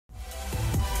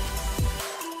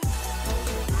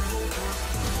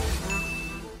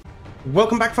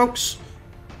Welcome back, folks.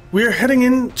 We're heading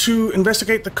in to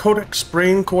investigate the Codex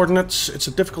brain coordinates. It's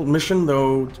a difficult mission,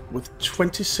 though. With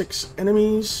 26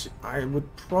 enemies, I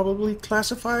would probably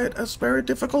classify it as very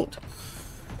difficult.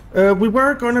 We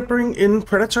were going to bring in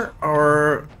Predator,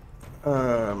 our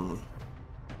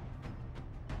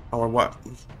what?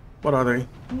 What are they?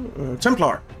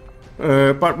 Templar.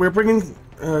 But we're bringing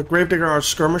Gravedigger, our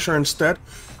skirmisher, instead,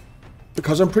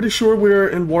 because I'm pretty sure we're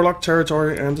in Warlock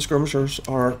territory, and the skirmishers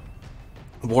are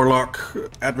Warlock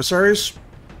adversaries,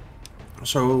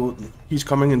 so he's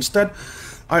coming instead.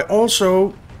 I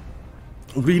also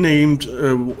renamed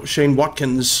Shane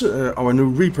Watkins, our new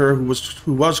Reaper,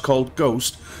 who was called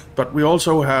Ghost, but we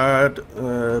also had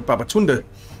Babatunde,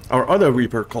 our other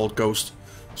Reaper, called Ghost.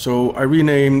 So I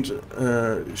renamed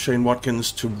Shane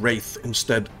Watkins to Wraith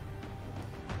instead.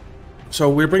 So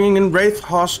we're bringing in Wraith,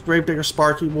 Hoss, Gravedigger,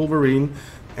 Sparky, Wolverine,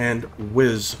 and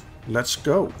Wiz. Let's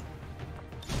go.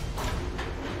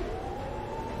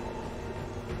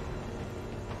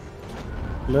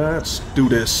 Let's do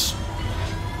this.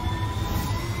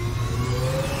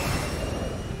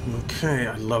 Okay,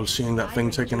 I love seeing that thing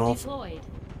taking off.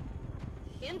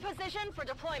 In position for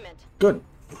deployment. Good.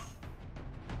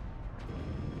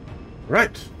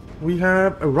 Right, we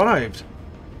have arrived.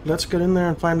 Let's get in there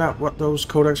and find out what those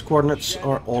Codex coordinates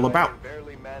are all about.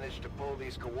 Barely managed to pull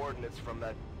these coordinates from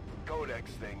that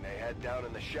Codex thing they had down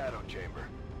in the Shadow Chamber.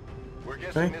 We're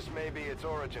guessing this may be its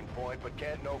origin point, but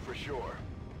can't know for sure.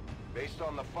 Based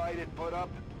on the fight it put up,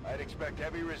 I'd expect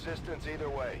heavy resistance either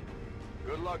way.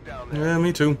 Good luck down there. Yeah,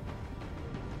 me too.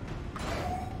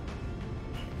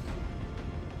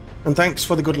 And thanks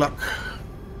for the good luck.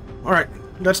 Alright,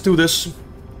 let's do this.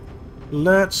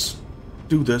 Let's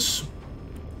do this.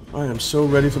 I am so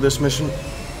ready for this mission.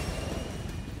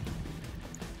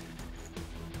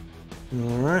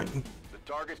 Alright. The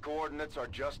target coordinates are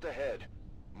just ahead.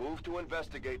 Move to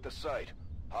investigate the site.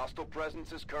 Hostile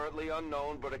presence is currently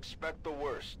unknown, but expect the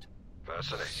worst.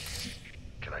 Fascinating.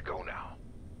 Can I go now?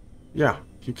 Yeah,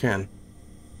 you can.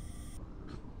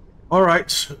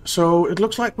 Alright, so it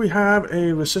looks like we have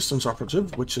a resistance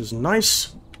operative, which is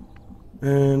nice.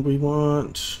 And we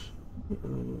want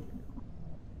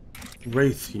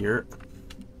Wraith here.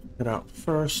 Get out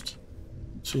first.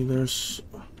 See, there's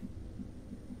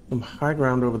some high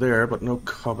ground over there, but no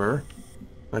cover.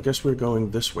 I guess we're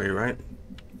going this way, right?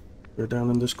 We're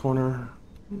down in this corner.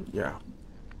 Yeah.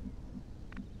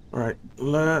 Alright,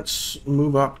 let's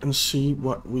move up and see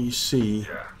what we see.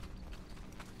 Yeah.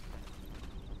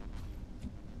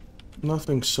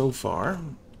 Nothing so far.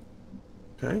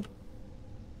 Okay.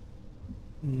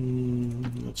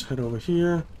 Let's head over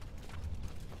here.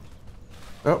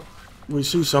 Oh, we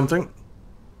see something.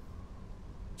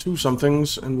 Two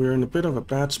somethings, and we're in a bit of a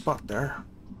bad spot there.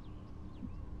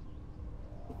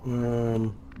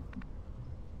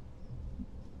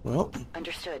 Well,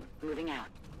 Understood. Moving out.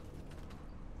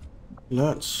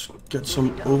 let's get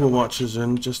some overwatches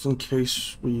in just in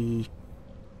case we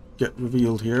get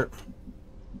revealed here.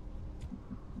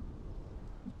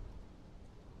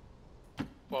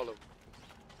 Follow.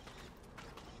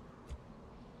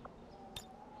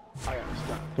 I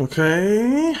understand.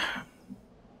 Okay.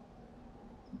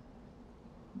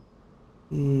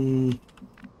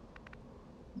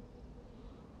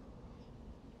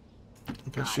 I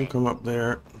guess you come up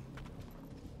there.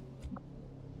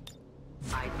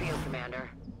 I feel, Commander.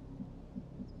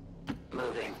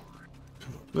 Moving.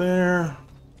 Come up there.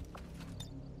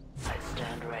 I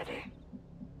stand ready.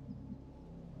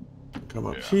 Come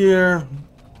up here.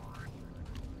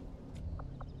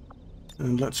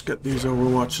 And let's get these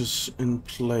overwatches in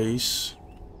place.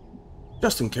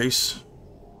 Just in case.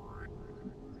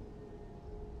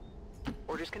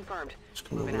 Orders confirmed. Let's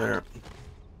come Moving over there. out.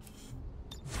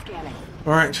 Scanning.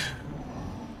 Alright.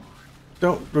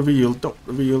 Don't reveal, don't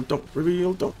reveal, don't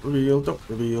reveal, don't reveal, don't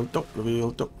reveal, don't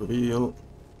reveal, don't reveal.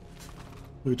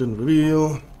 We didn't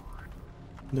reveal.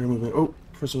 They're moving. Oh,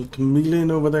 there's a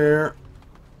chameleon over there.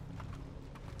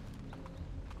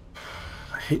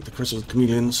 I hate the crystal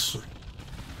chameleons,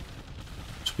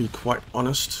 to be quite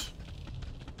honest.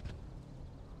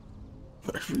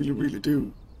 I really, really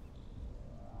do.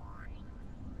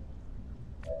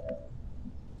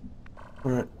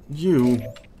 Alright, you're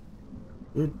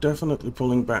definitely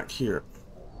pulling back here.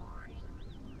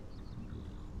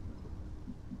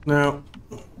 Now,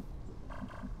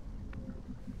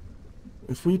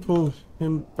 if we pull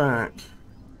him back,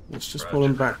 let's just pull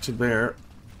him back to there.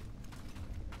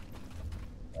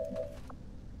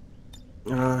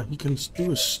 He can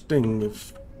do a sting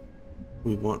if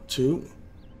we want to.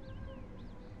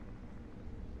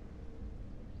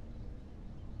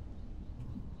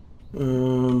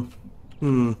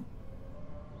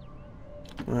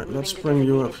 let's bring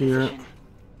you up here.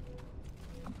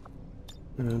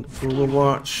 And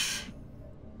Overwatch.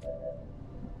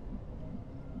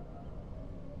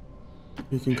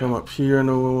 You can come up here and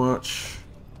Overwatch.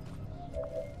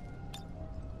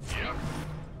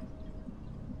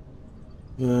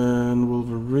 Then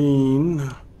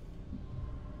Wolverine.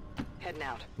 Heading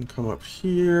out. And come up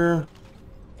here.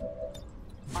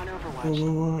 On Overwatch.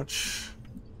 Overwatch.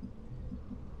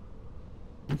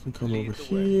 You can come over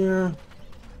here.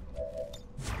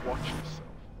 Watch yourself.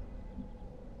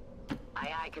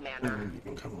 Aye, aye, Commander. And you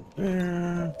can come over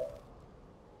there.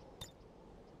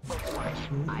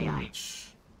 Aye, aye.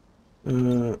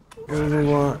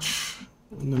 Overwatch.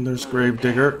 And then there's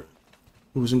Gravedigger,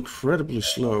 who is incredibly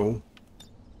slow.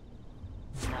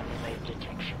 Anomaly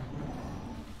detection.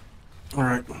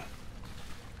 Alright.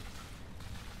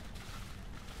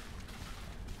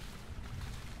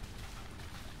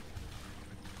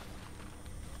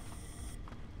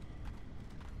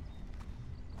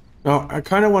 Now, I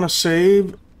kind of want to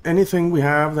save anything we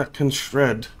have that can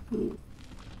shred,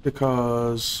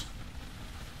 because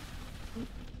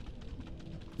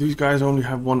these guys only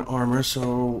have 1 armor,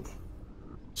 so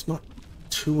it's not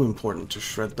too important to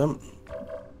shred them.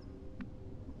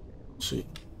 Let's see.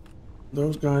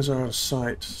 Those guys are out of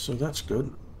sight, so that's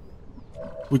good.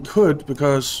 We could,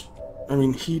 because, I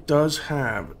mean, he does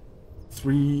have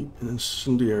 3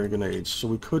 incendiary grenades, so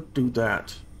we could do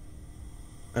that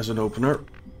as an opener.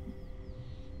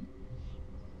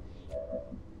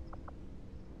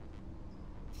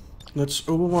 Let's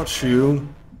Overwatch you.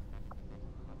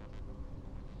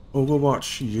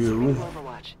 Overwatch you.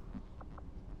 Overwatch.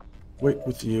 Wait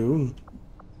with you.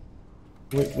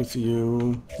 Wait with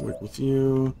you. Wait with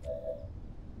you.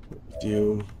 Wait with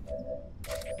you.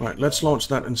 Alright, let's launch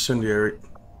that incendiary.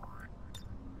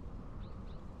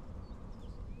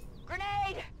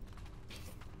 Grenade!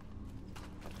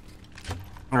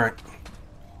 Alright.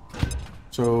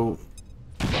 So,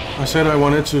 I said I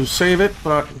wanted to save it,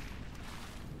 but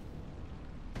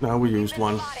now we used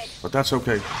one. But that's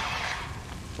okay.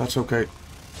 That's okay.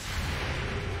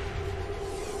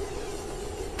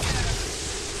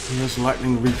 He has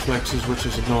lightning reflexes, which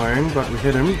is annoying, but we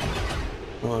hit him.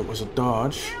 Well, it was a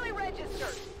dodge.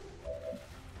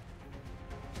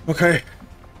 Okay.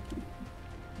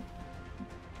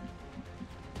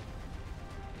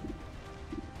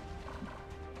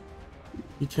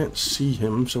 You can't see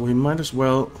him, so we might as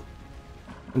well...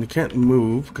 And he can't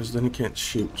move, because then he can't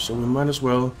shoot. So we might as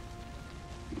well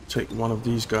take one of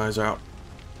these guys out.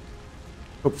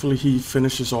 Hopefully he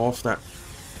finishes off that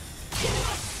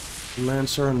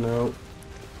Lancer. No.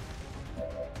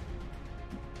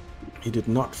 He did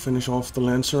not finish off the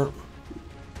Lancer.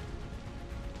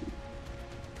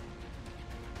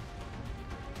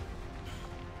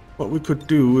 What we could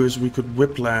do is we could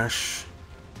whiplash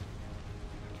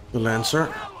the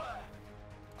Lancer.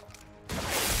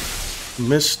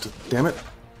 Missed, damn it.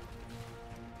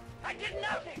 I did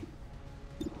nothing.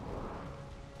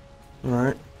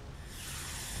 Alright.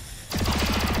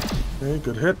 Okay,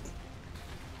 good hit.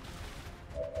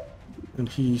 And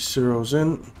he zeroes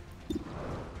in.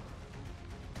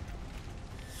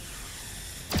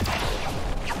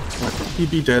 Right, he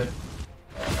be dead.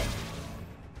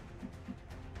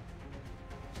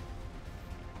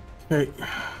 Okay.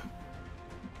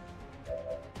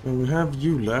 And we have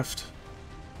you left.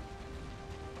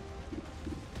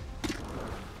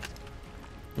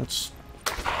 Let's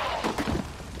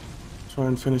try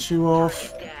and finish you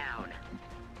off. Down.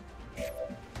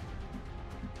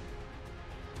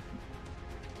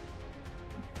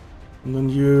 And then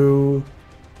you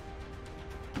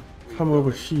come over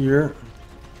here.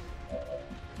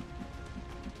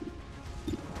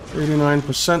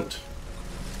 89%.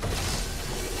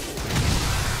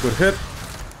 Good hit.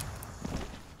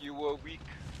 You were weak,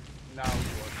 now you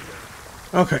are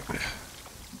strong. Okay.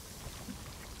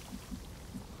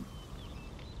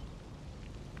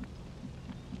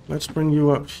 Let's bring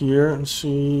you up here and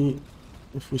see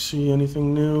if we see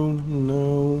anything new.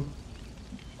 No.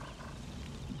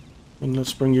 And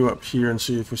let's bring you up here and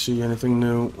see if we see anything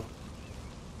new.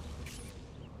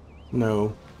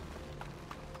 No.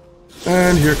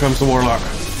 And here comes the Warlock.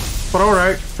 But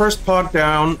alright, first pod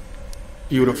down.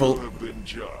 Beautiful. You have been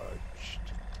judged.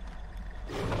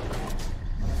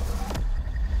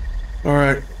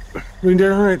 Alright.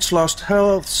 Regenerates lost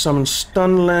health, summons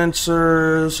stun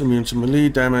lancers, immune to melee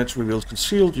damage, reveals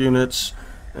concealed units,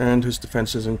 and his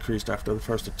defense is increased after the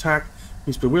first attack.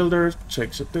 He's bewildered,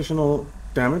 takes additional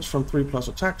damage from 3+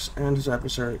 attacks, and his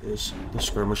adversary is the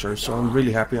skirmisher. So I'm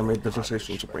really happy I made the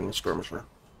decision to bring the skirmisher.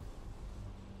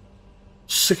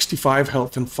 65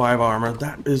 health and 5 armor,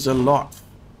 that is a lot.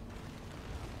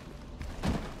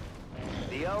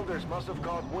 Settlers must have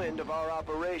caught wind of our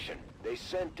operation. They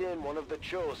sent in one of the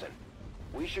Chosen.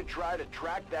 We should try to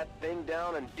track that thing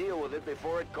down and deal with it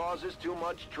before it causes too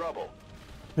much trouble.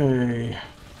 Hey.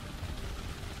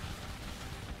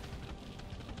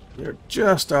 You're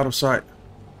just out of sight.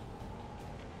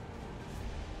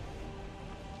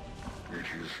 It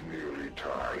is nearly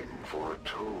time for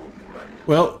atonement.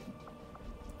 Well,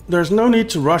 there's no need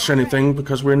to rush anything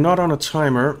because we're not on a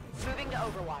timer. Moving to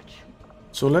Overwatch.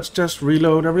 So let's just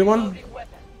reload everyone Loading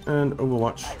weapon. and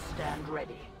Overwatch. I stand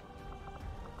ready.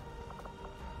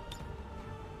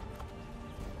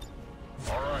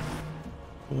 Alright.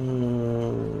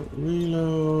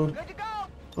 Reload, Good to go.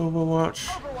 Overwatch.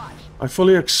 Overwatch. I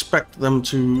fully expect them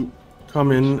to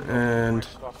come in and,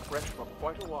 Got fresh for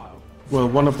quite a while. well,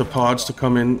 one of the pods to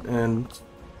come in and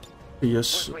be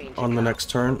us on the next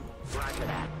turn. Roger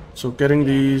that. So getting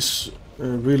these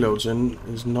reloads in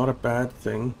is not a bad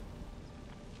thing.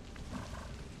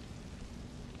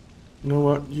 You know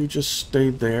what? You just stay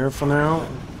there for now.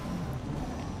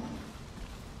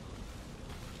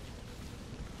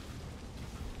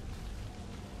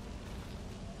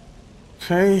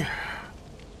 Okay.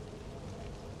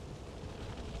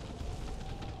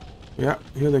 Yeah,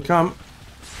 here they come.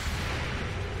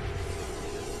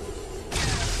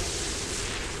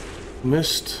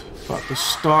 Missed, but the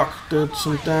stock did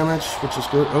some damage, which is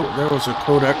good. Oh, there was a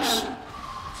Codex.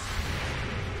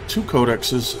 2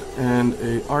 Codexes and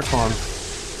a Archon.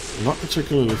 I'm not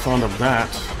particularly fond of that.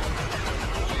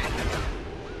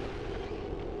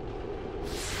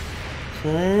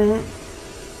 Okay.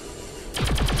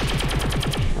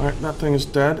 Alright, that thing is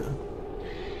dead.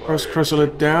 First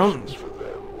chrysalid down. For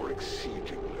them were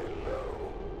exceedingly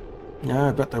low. Yeah,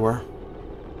 I bet they were.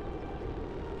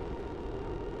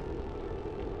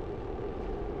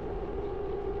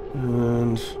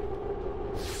 And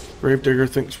Gravedigger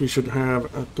thinks we should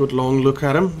have a good long look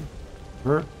at him.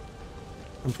 Her.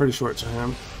 I'm pretty sure it's a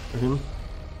him.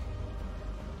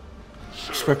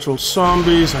 Spectral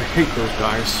zombies. I hate those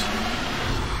guys.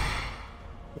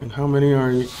 And how many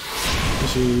are you?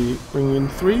 Is he bringing in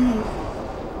 3?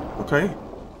 Okay.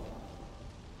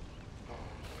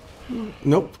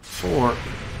 Nope. 4.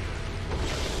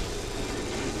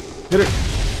 Hit it.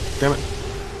 Damn it.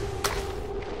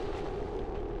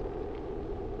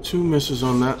 2 misses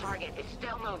on that. Target is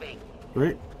still moving.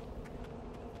 Great.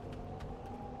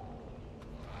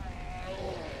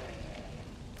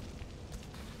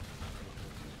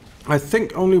 I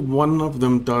think only one of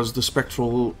them does the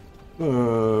spectral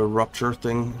rupture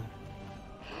thing.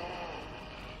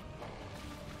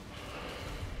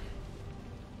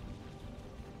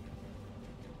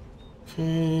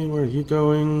 Okay, where are you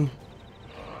going?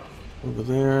 Over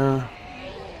there.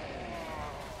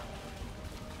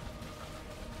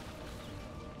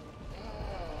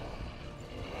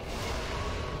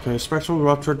 Okay, spectral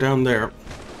rupture down there.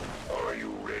 Are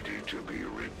you ready to be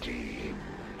redeemed?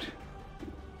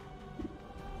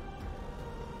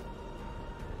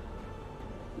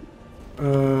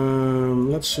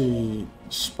 Let's see.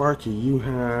 Sparky, you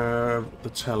have the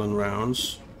Talon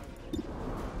rounds.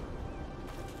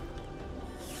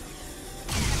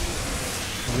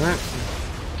 Alright.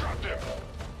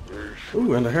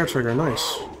 Ooh, and the hair trigger,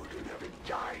 nice. And having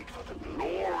died for the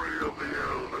glory of the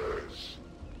elders.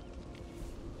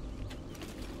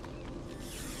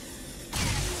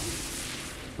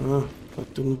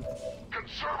 That didn't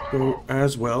go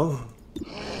as well.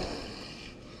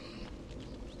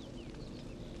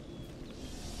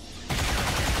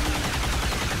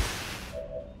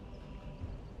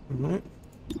 Alright.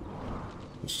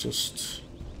 Let's just...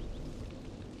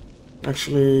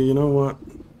 Actually, you know what?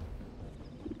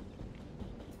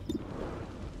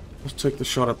 Let's take the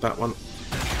shot at that one.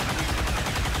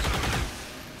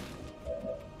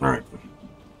 Alright.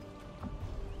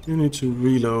 You need to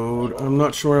reload. I'm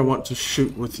not sure I want to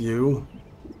shoot with you.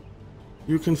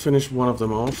 You can finish one of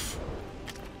them off.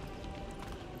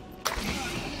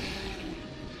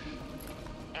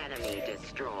 Enemy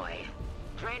destroyed.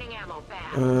 Draining ammo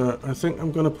fast. I think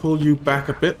I'm gonna pull you back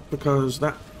a bit because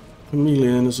that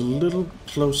chameleon is a little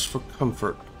close for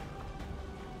comfort.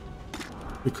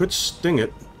 We could sting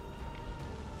it.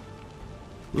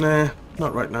 Nah,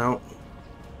 not right now.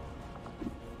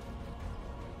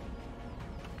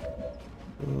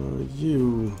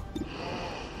 You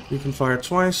can fire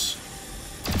twice.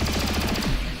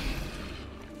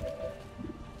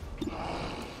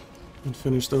 And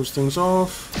finish those things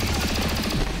off.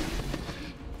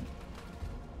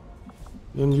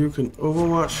 Then you can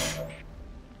overwatch.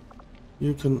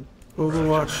 You can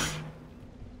overwatch.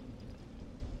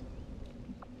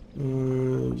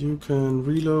 You can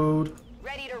reload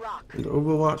Ready to rock. and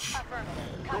overwatch.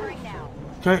 Affirmative. Covering now.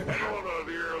 Okay. and honor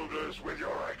the elders with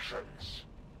your actions.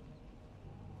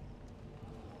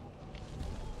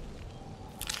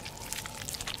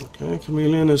 Okay,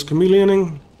 chameleon is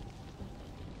chameleoning.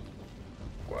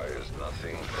 Why is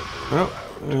nothing Oh,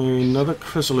 another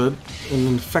chrysalid,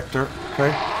 an infector.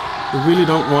 Okay. We really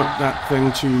don't want that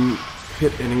thing to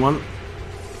hit anyone.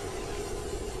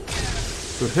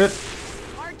 Good hit.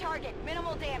 Hard target,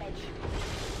 minimal damage.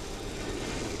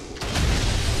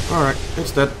 Alright,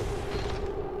 it's dead.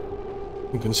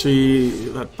 You can see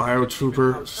that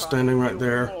biotrooper standing right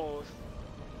there.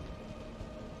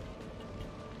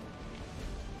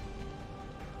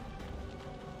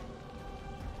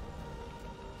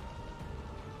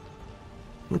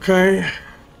 Okay.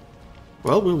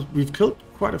 Well, we've killed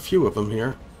quite a few of them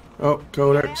here. Oh,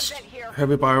 Codex.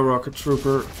 Heavy biorocket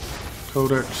trooper.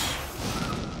 Codex.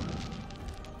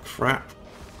 Crap.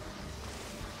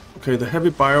 Okay, the heavy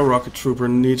biorocket trooper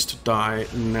needs to die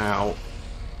now.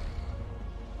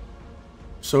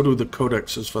 So do the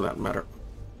codexes, for that matter.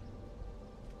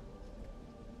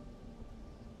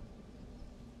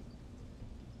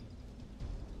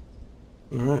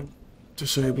 Alright.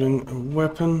 Disabling a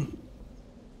weapon.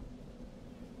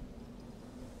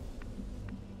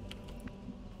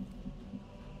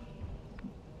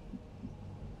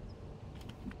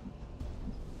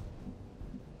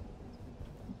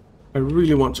 I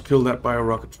really want to kill that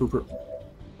biorocket trooper.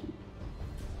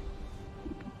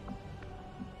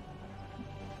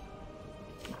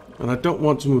 And I don't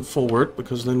want to move forward,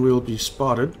 because then we'll be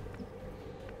spotted.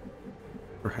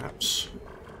 Perhaps.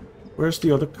 Where's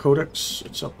the other codex?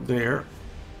 It's up there.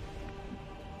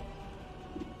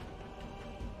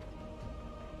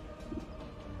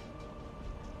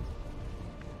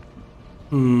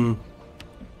 You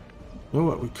know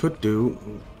what we could do?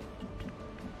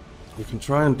 We can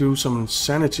try and do some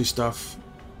insanity stuff.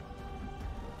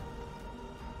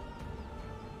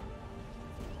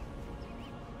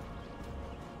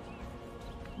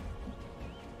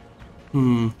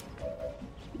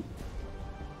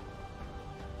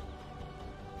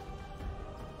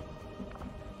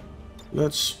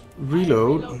 Let's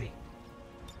reload.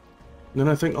 Then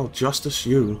I think I'll justice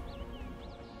you.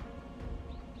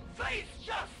 Face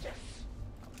justice.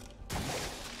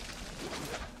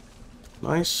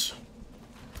 Nice.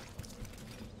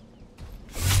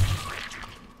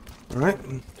 Alright.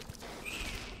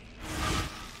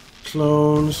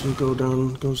 Clones and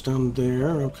goes down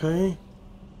there, okay.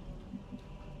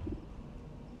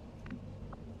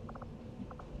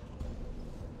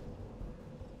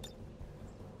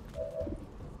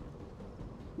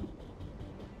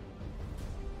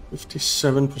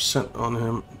 %57 on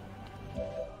him.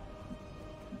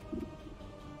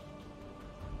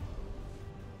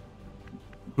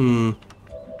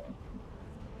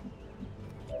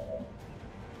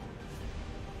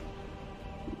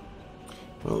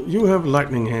 Well, you have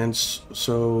lightning hands,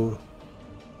 so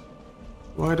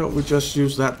why don't we just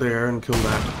use that there and kill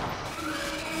that?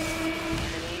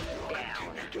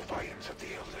 Continued defiance of the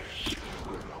elders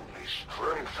will only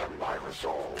strengthen my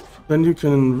resolve. Then you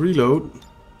can reload,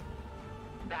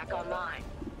 Back online.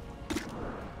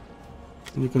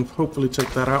 and you can hopefully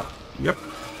take that out. Yep.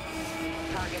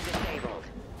 Target disabled.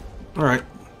 Alright.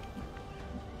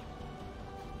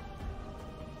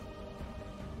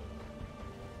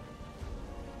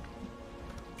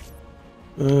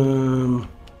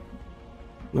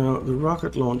 Now the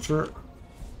rocket launcher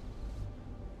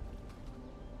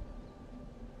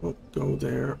won't go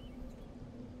there.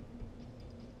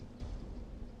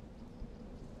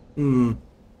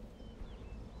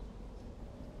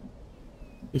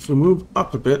 If we move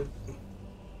up a bit,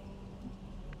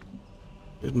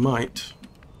 it might.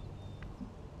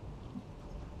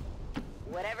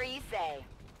 Whatever you say.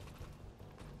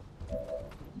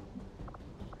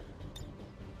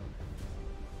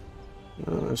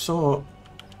 I saw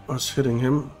us hitting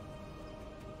him.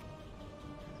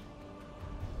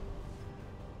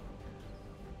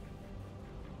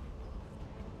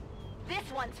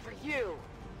 This one's for you.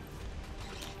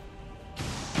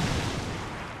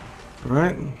 All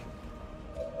right.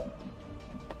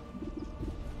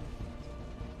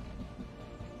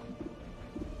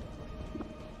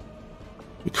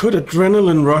 We could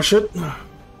adrenaline rush it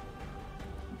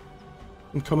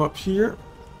and come up here.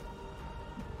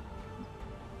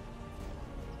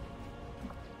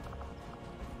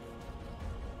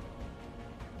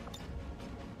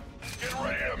 Get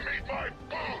ready to meet my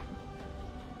boot!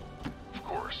 Of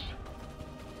course.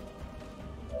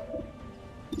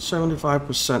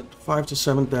 75%, 5 to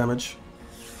 7 damage.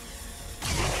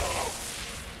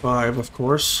 5, of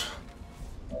course.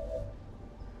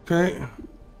 Okay.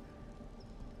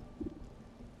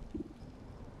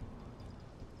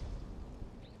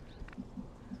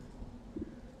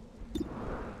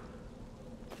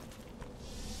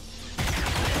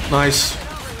 Nice.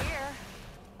 Over here.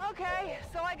 Okay,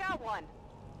 so I got one.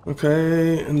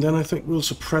 Okay, and then I think we'll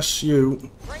suppress you.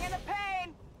 Bring in the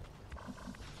pain.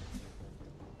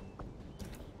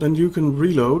 Then you can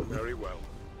reload Very well.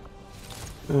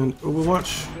 and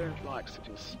Overwatch. Don't like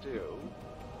sitting still.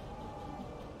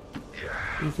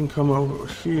 You can come over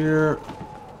here.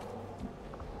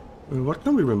 What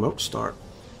can we remote start?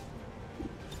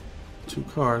 2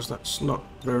 cars, that's not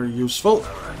very useful.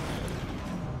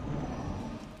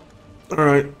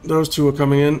 Alright, those 2 are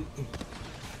coming in.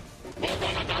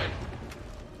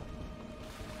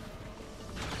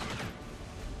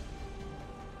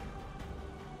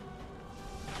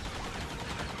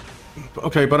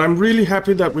 Okay, but I'm really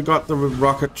happy that we got the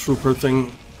rocket trooper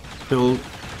thing killed.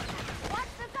 Watch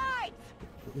the sides.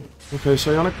 Okay,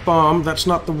 psionic bomb, that's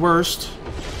not the worst.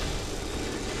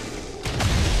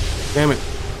 Damn it.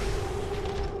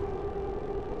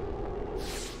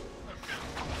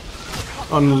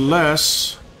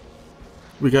 Unless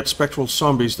we get spectral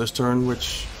zombies this turn,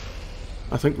 which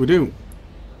I think we do.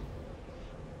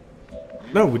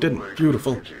 No, we didn't.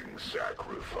 Beautiful.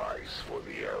 Sacrifice for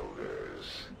the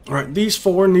elders. Alright, these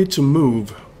 4 need to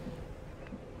move.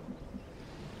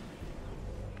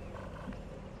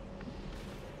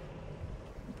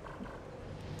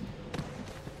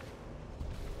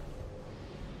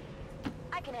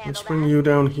 I can handle Let's that. bring you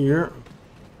down here.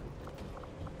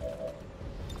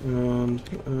 And,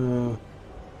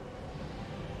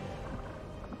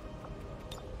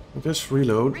 I guess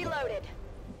reload. Reloaded.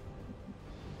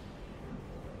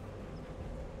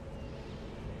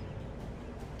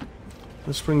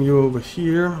 Let's bring you over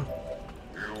here.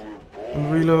 You were And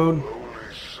born reload. only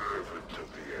servant of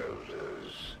the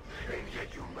elders, and yet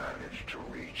you managed to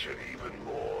reach an even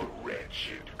more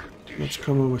wretched condition. Let's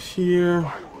come over here.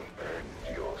 I will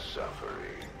end your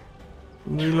suffering.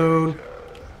 Reload.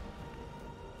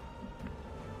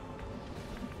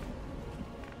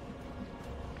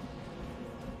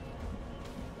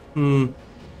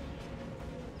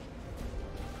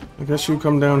 I guess you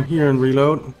come down here and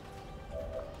reload.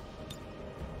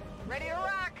 Ready to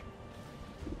rock.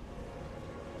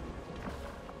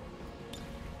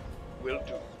 Will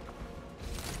do.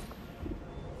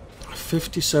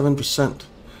 57%.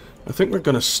 I think we're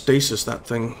gonna stasis that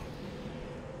thing.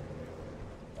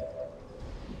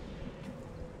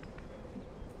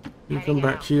 You come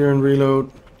back here and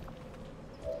reload.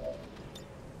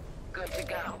 Good to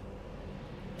go.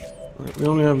 Right, we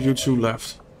only have you 2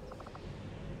 left.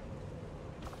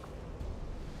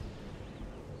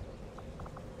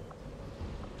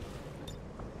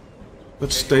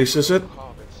 Let's stasis it.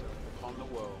 Harvest upon the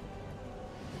world.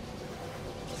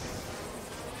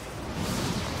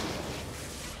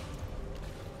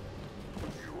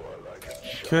 You are like a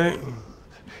child Okay.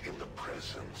 in the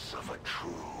presence of a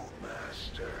true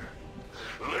master.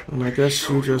 And I guess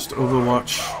you just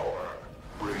Overwatch. Power.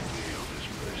 Bring the elders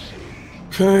mercy.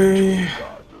 Okay.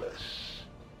 Godless.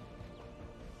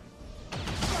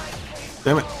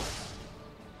 Damn it.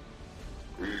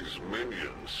 These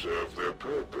minions serve their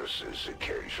purposes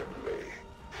occasionally,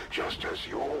 just as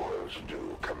yours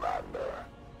do, Commander.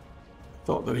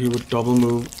 Thought that he would double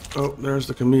move. Oh, there's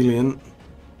the chameleon.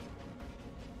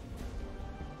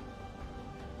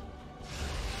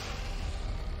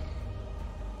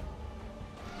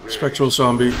 Spectral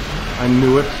zombie. I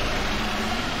knew it.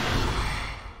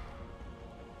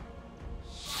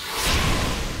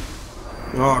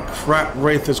 Oh crap,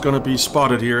 Wraith is gonna be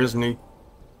spotted here, isn't he?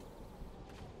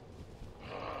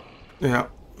 Yeah.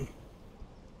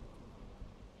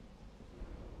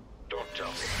 Don't tell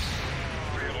me.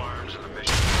 3 alarms in the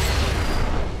mission.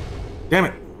 Damn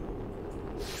it.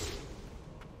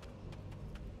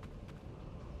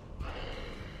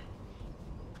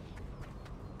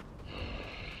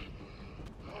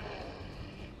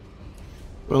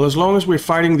 Well, as long as we're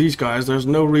fighting these guys, there's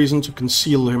no reason to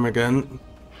conceal him again.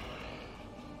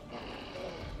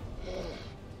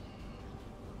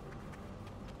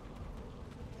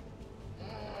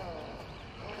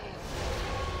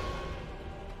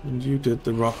 And you did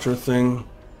the rupture thing.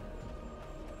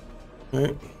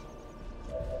 Okay.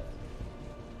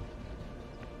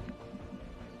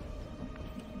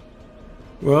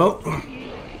 Well.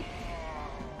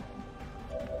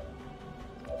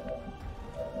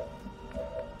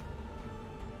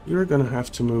 You're gonna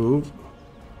have to move.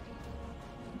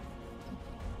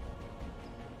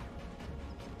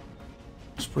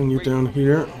 Let's bring you down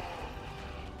here.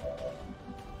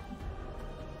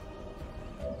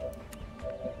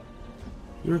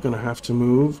 You're gonna have to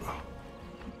move.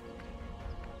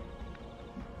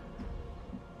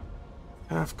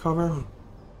 Half cover.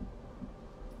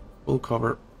 Full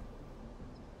cover.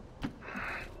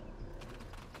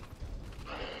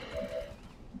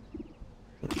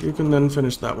 You can then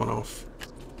finish that one off.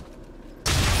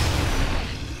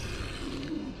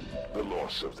 The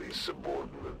loss of these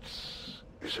subordinates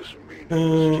is as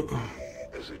meaningless to me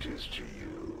as it is to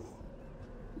you.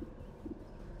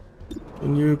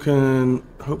 And you can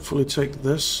hopefully take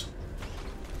this.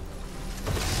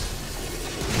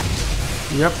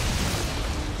 Yep.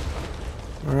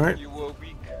 Alright. You were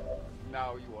weak,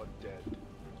 now you are dead.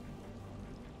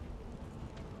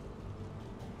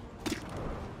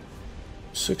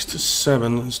 Six to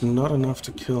 7 is not enough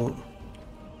to kill.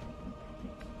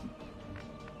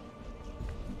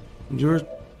 You're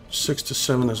 6 to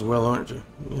 7 as well, aren't you?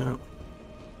 Yeah.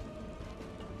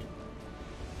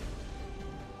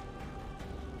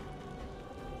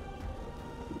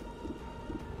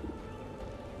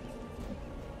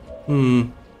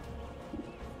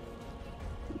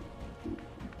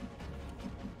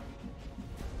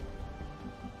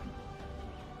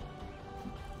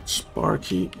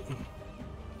 Sparky.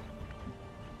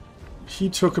 He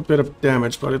took a bit of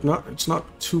damage, but it's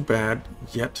not too bad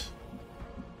yet.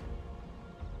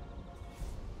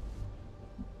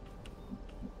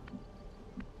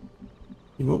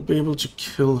 You won't be able to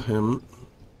kill him.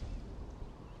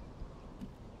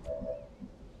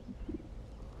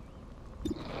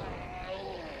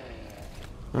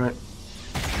 Right.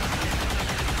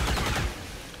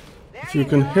 If you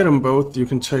can hit them both, you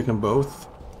can take them both.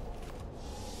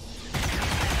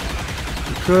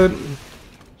 You could.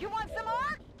 You want some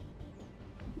more?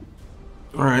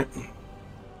 Alright.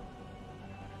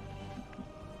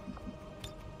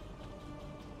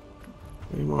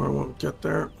 Any more won't get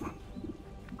there.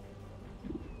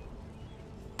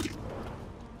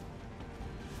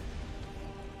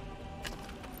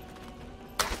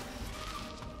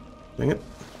 Dang it.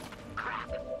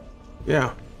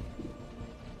 Yeah.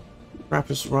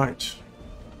 Crap is right.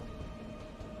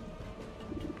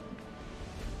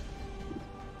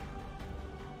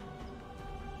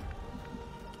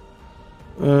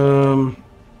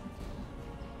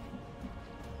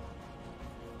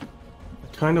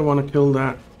 I kind of want to kill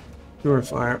that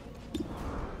purifier.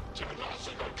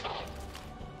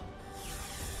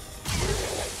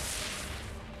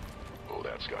 Oh,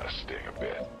 that's gotta sting a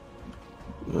bit.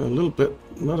 A little bit,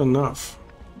 not enough.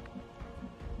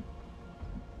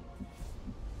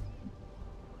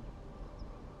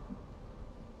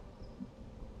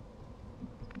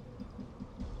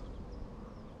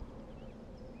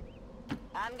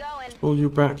 I'm going. Pull you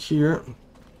back here.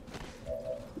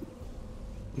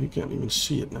 You can't even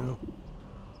see it now.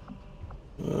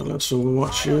 Let's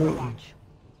watch you.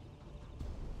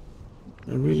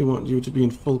 I really want you to be in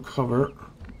full cover.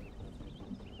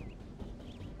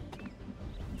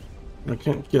 I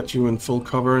can't get you in full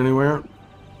cover anywhere.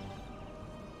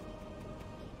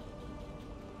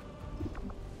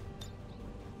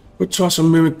 We'll toss a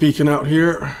mimic beacon out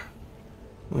here.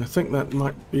 I think that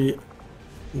might be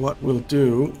what we'll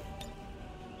do.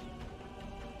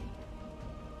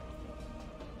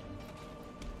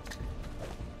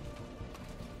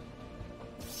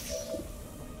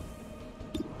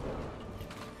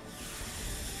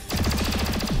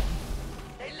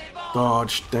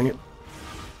 Dodge, dang it.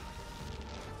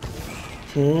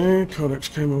 Okay, Codex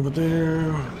came over there.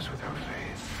 Those without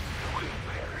faith will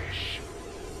perish.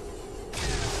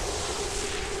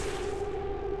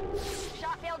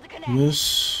 Shot failed to connect.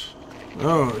 This...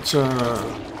 Oh, it's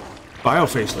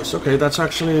biofaceless. Okay, that's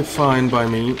actually fine by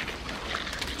me.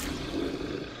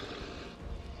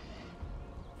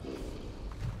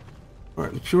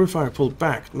 Alright, the purifier pulled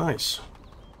back. Nice.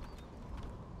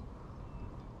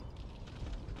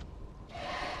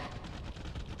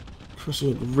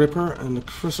 Chrysalid Ripper and the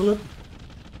Chrysalid.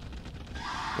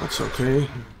 That's okay.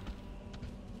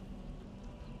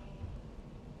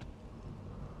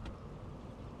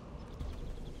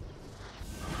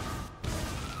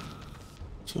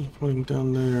 Teleporting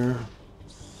down there.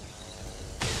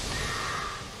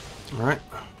 Alright.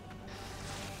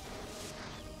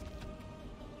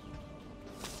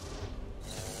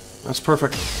 That's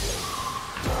perfect.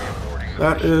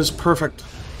 That is perfect.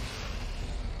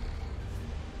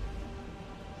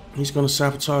 He's going to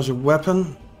sabotage a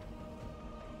weapon.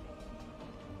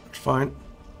 Fine.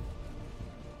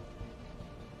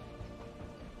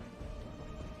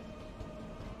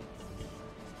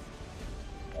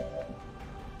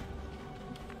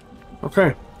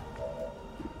 Okay.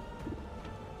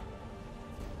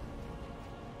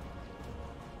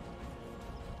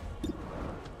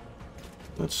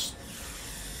 Let's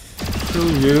kill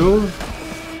you.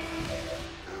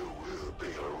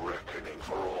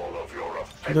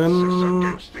 Then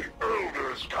Against the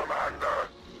Elders, Commander.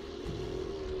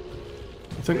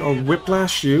 I think I'll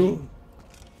whiplash you.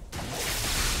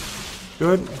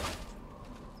 Good.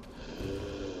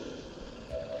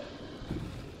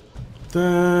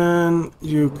 Then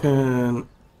you can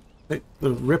take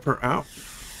the Ripper out.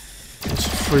 It's a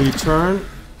free turn.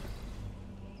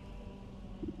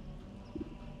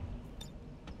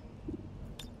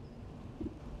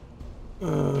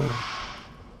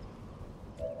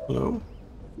 Hello?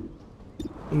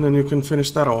 And then you can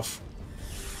finish that off.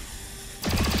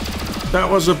 That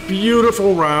was a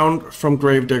beautiful round from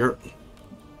Gravedigger.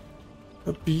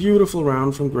 A beautiful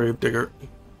round from Gravedigger.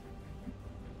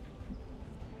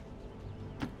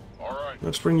 All right.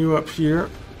 Let's bring you up here.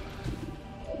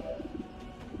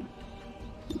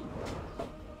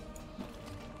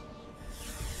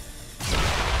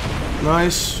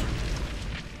 Nice.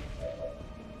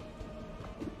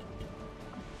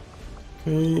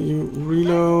 Okay, you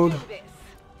reload.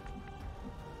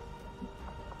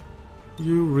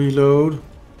 You reload.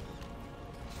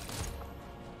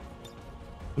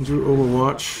 And do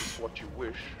Overwatch. What you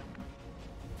wish.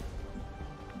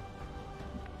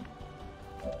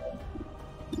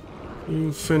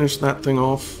 You finish that thing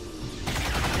off.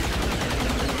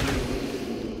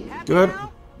 Good.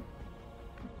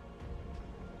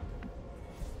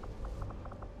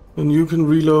 And you can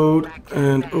reload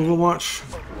and Overwatch.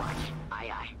 Overwatch.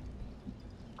 Aye, aye.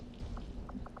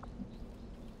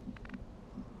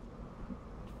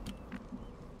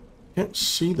 Can't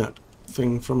see that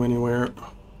thing from anywhere.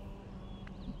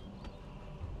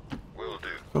 Will do.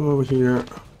 Come over here.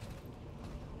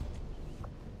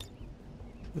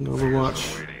 And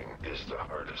Overwatch. Waiting is the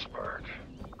hardest part.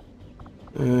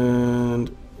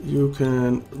 And you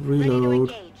can Ready to reload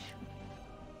engage.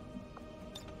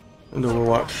 and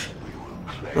Overwatch.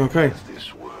 We will Okay. cleanse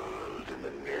this world in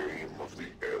the name of the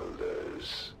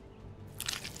elders.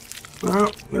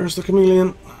 Oh, there's the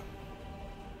chameleon.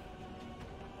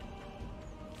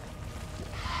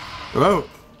 Hello.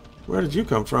 Where did you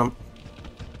come from?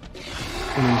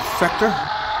 An infector?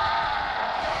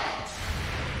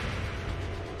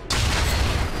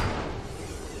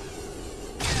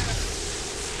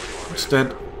 It's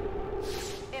dead.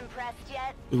 Impressed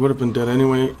yet? He would have been dead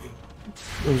anyway.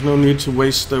 There was no need to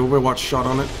waste the Overwatch shot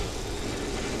on it.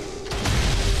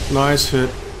 Nice hit.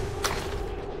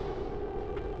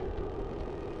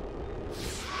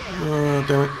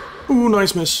 Damn it. Ooh,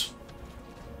 nice miss.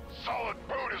 Solid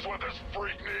boot is what this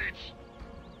freak needs.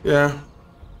 Yeah,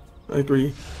 I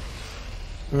agree.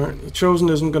 Alright, the Chosen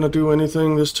isn't gonna do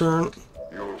anything this turn.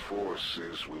 Your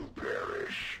forces will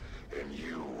perish, and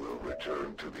you will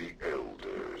return to the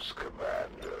elders,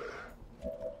 Commander.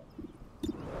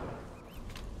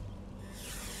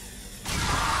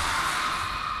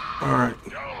 Alright.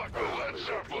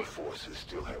 Your forces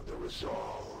still have the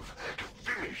resolve to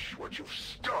finish what you've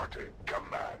started,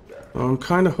 Commander. I'm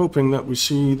kind of hoping that we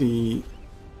see the...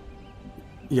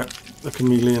 Yeah, the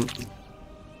chameleon.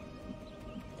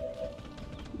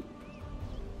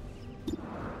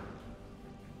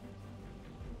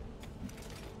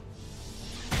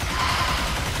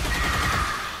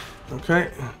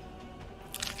 Okay.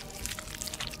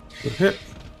 Good hit.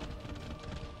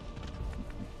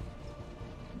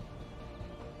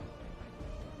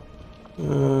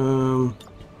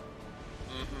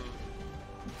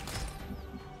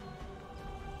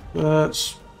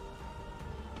 Let's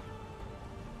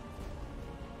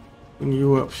bring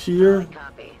you up here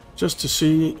Copy. just to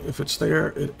see if it's there.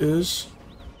 It is.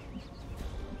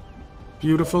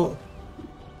 Beautiful.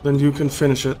 Then you can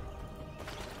finish it.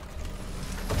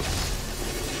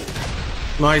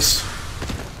 Nice.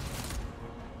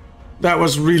 That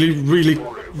was really, really,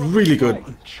 really good.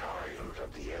 Child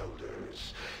of the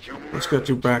elders, you Let's get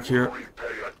you back here. repay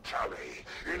a tally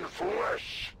in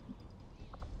flesh.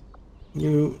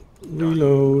 You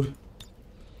reload.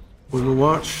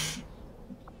 Overwatch.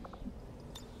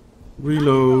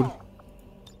 Reload.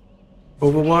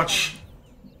 Overwatch.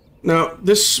 Now,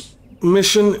 this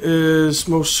mission is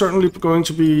most certainly going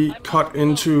to be cut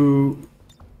into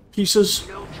pieces.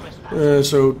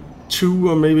 So 2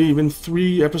 or maybe even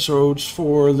 3 episodes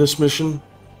for this mission.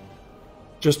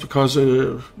 Just because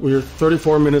we're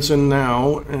 34 minutes in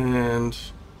now, and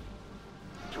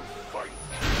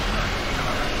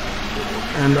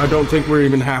I don't think we're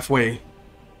even halfway.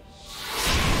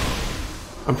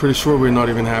 I'm pretty sure we're not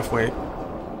even halfway.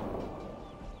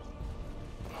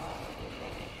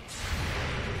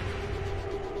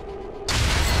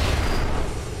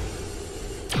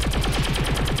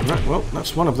 Alright, well,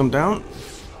 that's one of them down.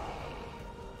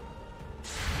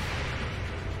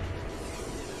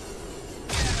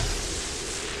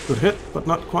 Good hit, but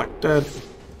not quite dead.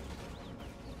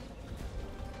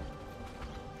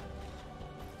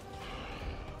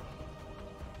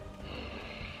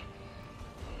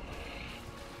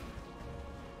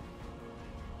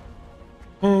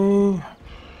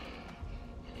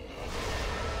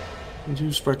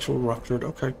 Induced spectral ruptured.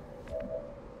 Okay.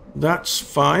 That's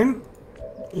fine.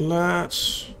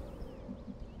 Let's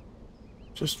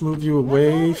just move you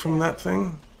away from that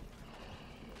thing.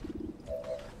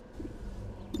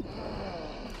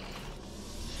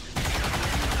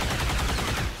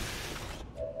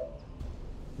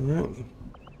 Alright.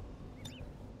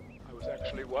 I was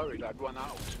actually worried I'd run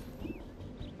out.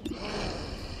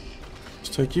 Let's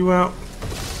take you out.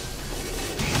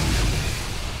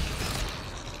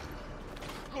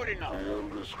 Good enough. The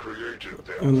elders created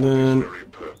them And for then this very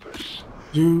purpose.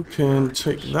 you can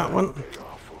take that one.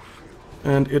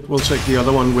 And it will take the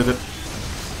other one with it.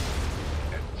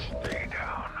 Stay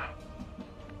down.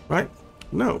 Right?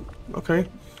 No. Okay.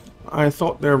 I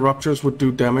thought their ruptures would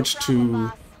do damage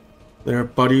to their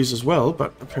buddies as well,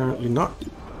 but apparently not.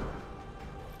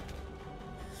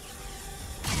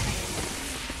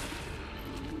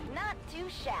 Not too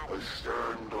shabby. I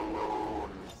stand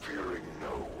alone, fearing no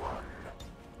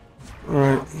one.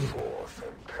 Alright. Forth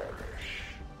and perish.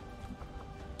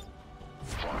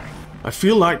 I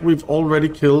feel like we've already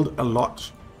killed a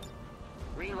lot.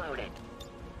 Reloaded.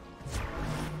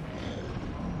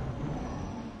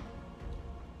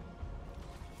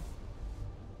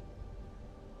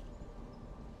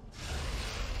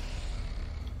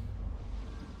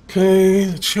 Okay,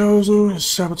 the Chosen is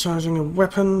sabotaging a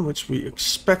weapon, which we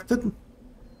expected.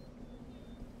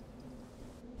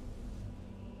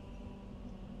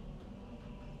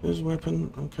 His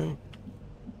weapon, okay.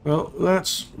 Well,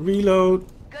 let's reload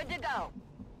Good to go.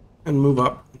 and move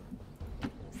up.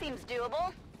 Seems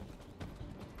doable.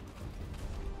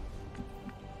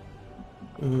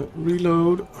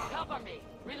 Reload Cover me.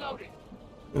 Reloading.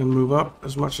 and move up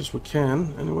as much as we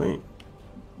can, anyway.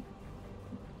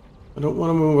 I don't want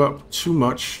to move up too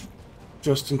much,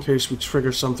 just in case we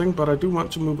trigger something, but I do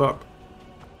want to move up.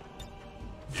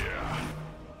 Yeah.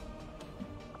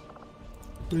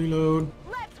 Reload,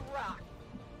 Let's rock.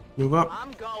 move up,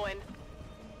 I'm going.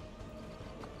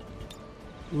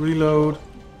 reload,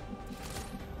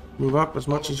 move up as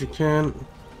much as you can.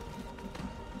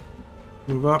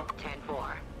 Move up,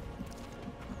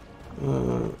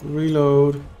 10-4.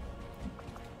 reload.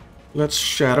 Let's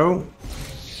shadow.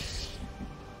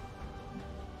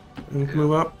 And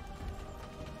move up.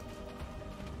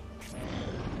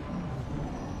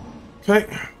 Okay.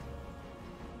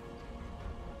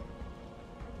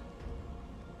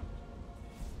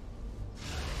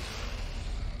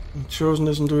 Chosen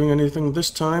isn't doing anything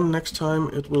this time. Next time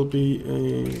it will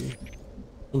be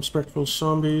some spectral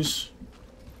zombies.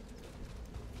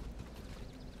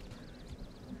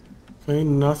 Okay,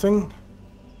 nothing.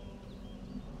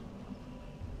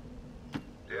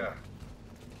 Yeah.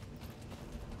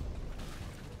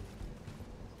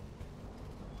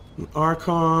 An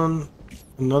Archon,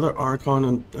 another Archon,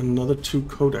 and another 2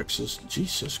 Codexes.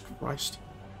 Jesus Christ.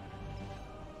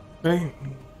 Okay.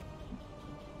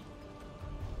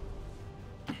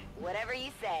 Whatever you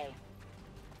say.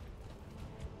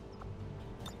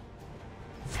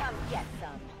 Come get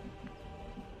some.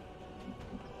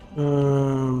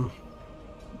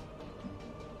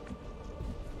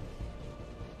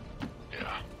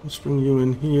 Let's bring you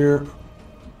in here.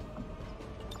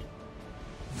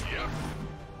 Yeah.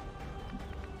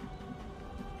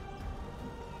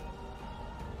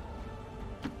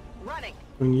 Running.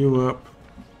 Bring you up.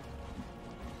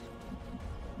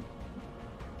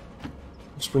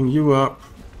 Let's bring you up.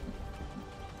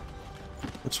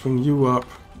 Let's bring you up.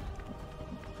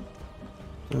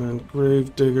 And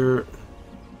Gravedigger,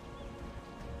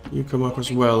 you come up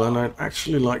as well, and I'd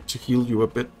actually like to heal you a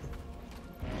bit.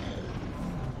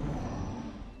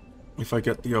 If I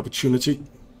get the opportunity.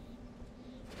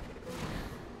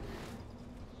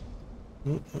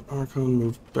 Oh, the Archon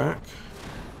moved back.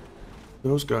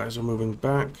 Those guys are moving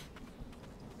back.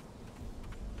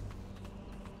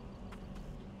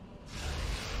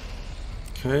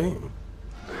 Okay.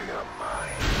 They are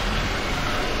mine.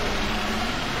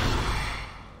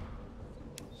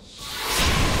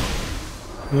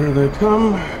 There they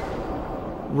come.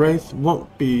 Wraith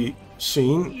won't be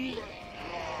seen,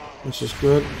 which is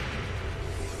good.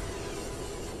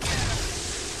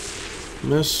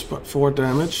 Miss, but 4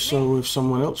 damage, so if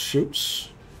someone else shoots,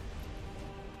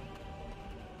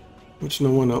 which no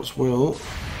one else will,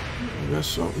 I guess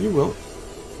so, you will.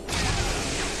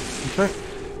 Okay.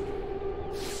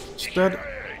 It's dead.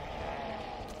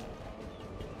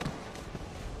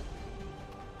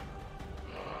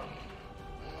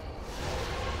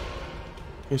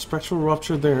 Okay, spectral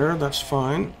rupture there, that's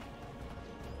fine.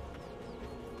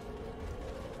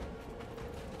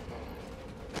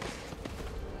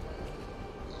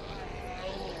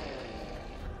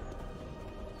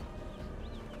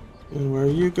 And where are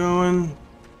you going?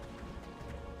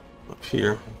 Up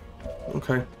here.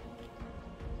 Okay.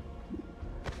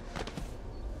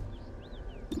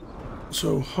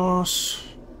 So, Haas.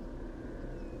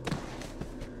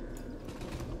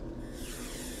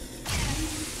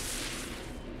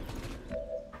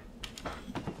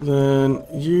 Then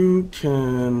you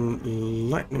can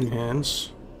lightning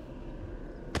hands.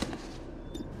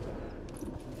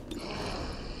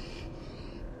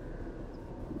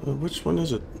 Which one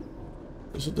is it?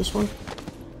 Is it this one?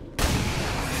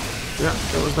 Yeah,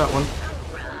 that was that one.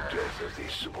 The death of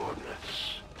these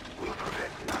subordinates will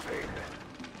prevent nothing.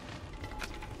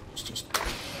 Let's just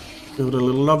give it a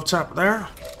little love tap there.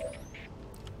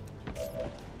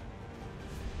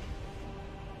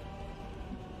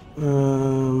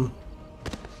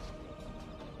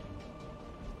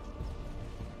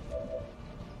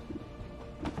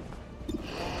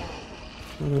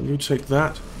 Why don't you take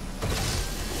that?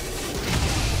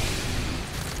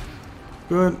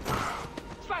 Good.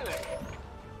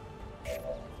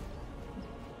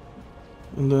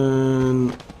 And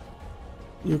then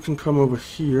you can come over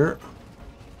here.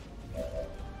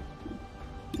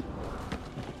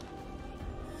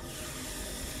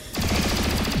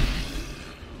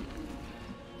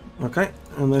 Okay,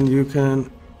 and then you can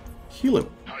heal him.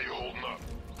 How you holding up?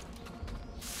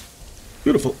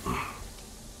 Beautiful.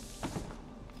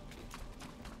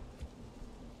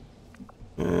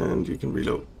 And you can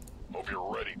reload. Hope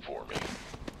you're ready for me.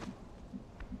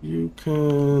 You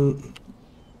can...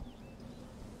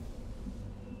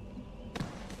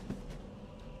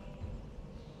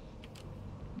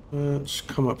 Let's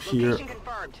come up here. Location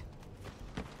confirmed.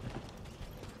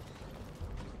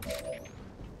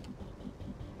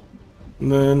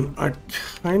 And then I'd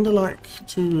kind of like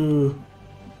to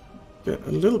get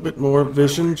a little bit more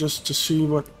vision just to see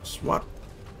what's what.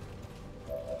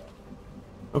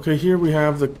 Okay, here we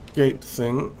have the gate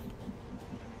thing.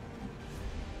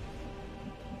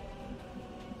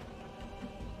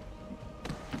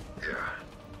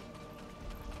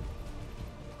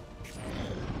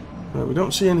 We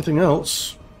don't see anything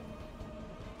else.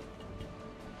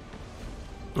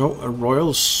 Oh, a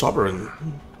royal sovereign.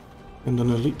 And an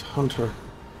elite hunter.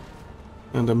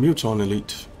 And a muton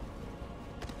elite.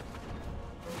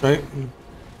 Okay.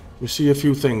 We see a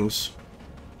few things.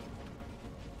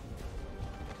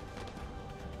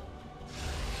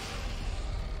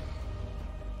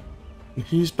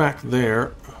 He's back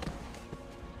there.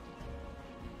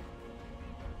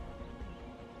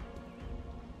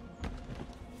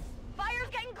 Fire's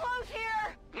getting close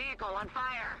here! Vehicle on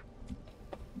fire.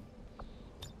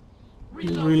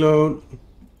 Reload.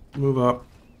 Move up.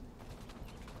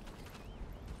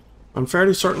 I'm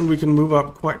fairly certain we can move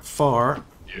up quite far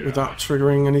without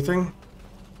triggering anything.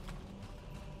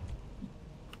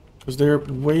 Because they're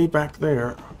way back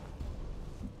there.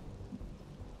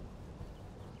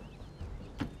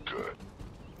 Good.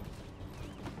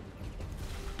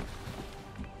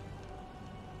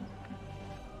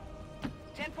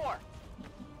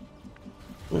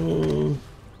 You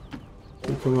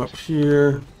come up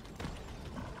here.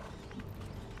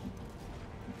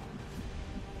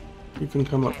 You can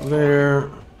come up there.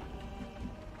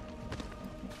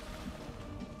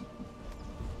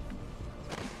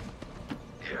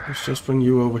 Let's just bring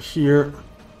you over here.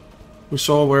 We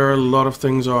saw where a lot of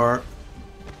things are.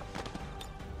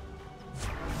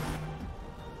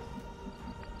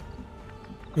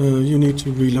 You need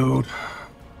to reload.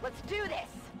 Let's do this.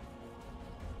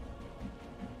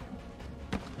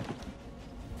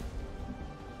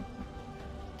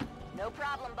 No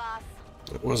problem, boss.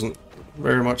 It wasn't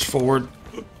very much forward.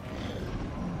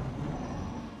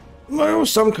 There was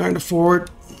some kind of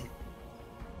forward.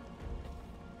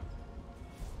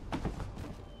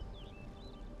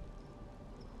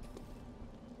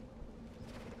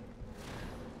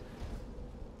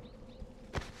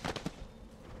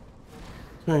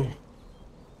 Okay.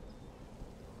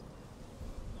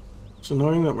 It's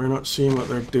annoying that we're not seeing what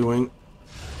they're doing.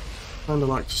 Kinda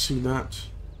like to see that.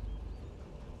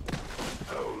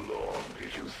 How long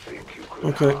did you think you could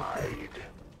Okay. hide?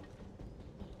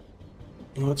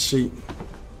 Let's see.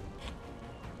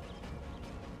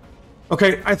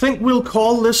 Okay, I think we'll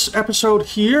call this episode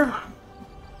here.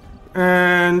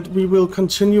 And we will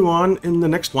continue on in the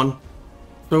next one.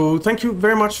 So thank you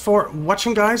very much for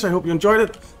watching, guys. I hope you enjoyed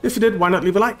it. If you did, why not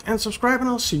leave a like and subscribe, and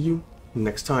I'll see you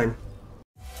next time.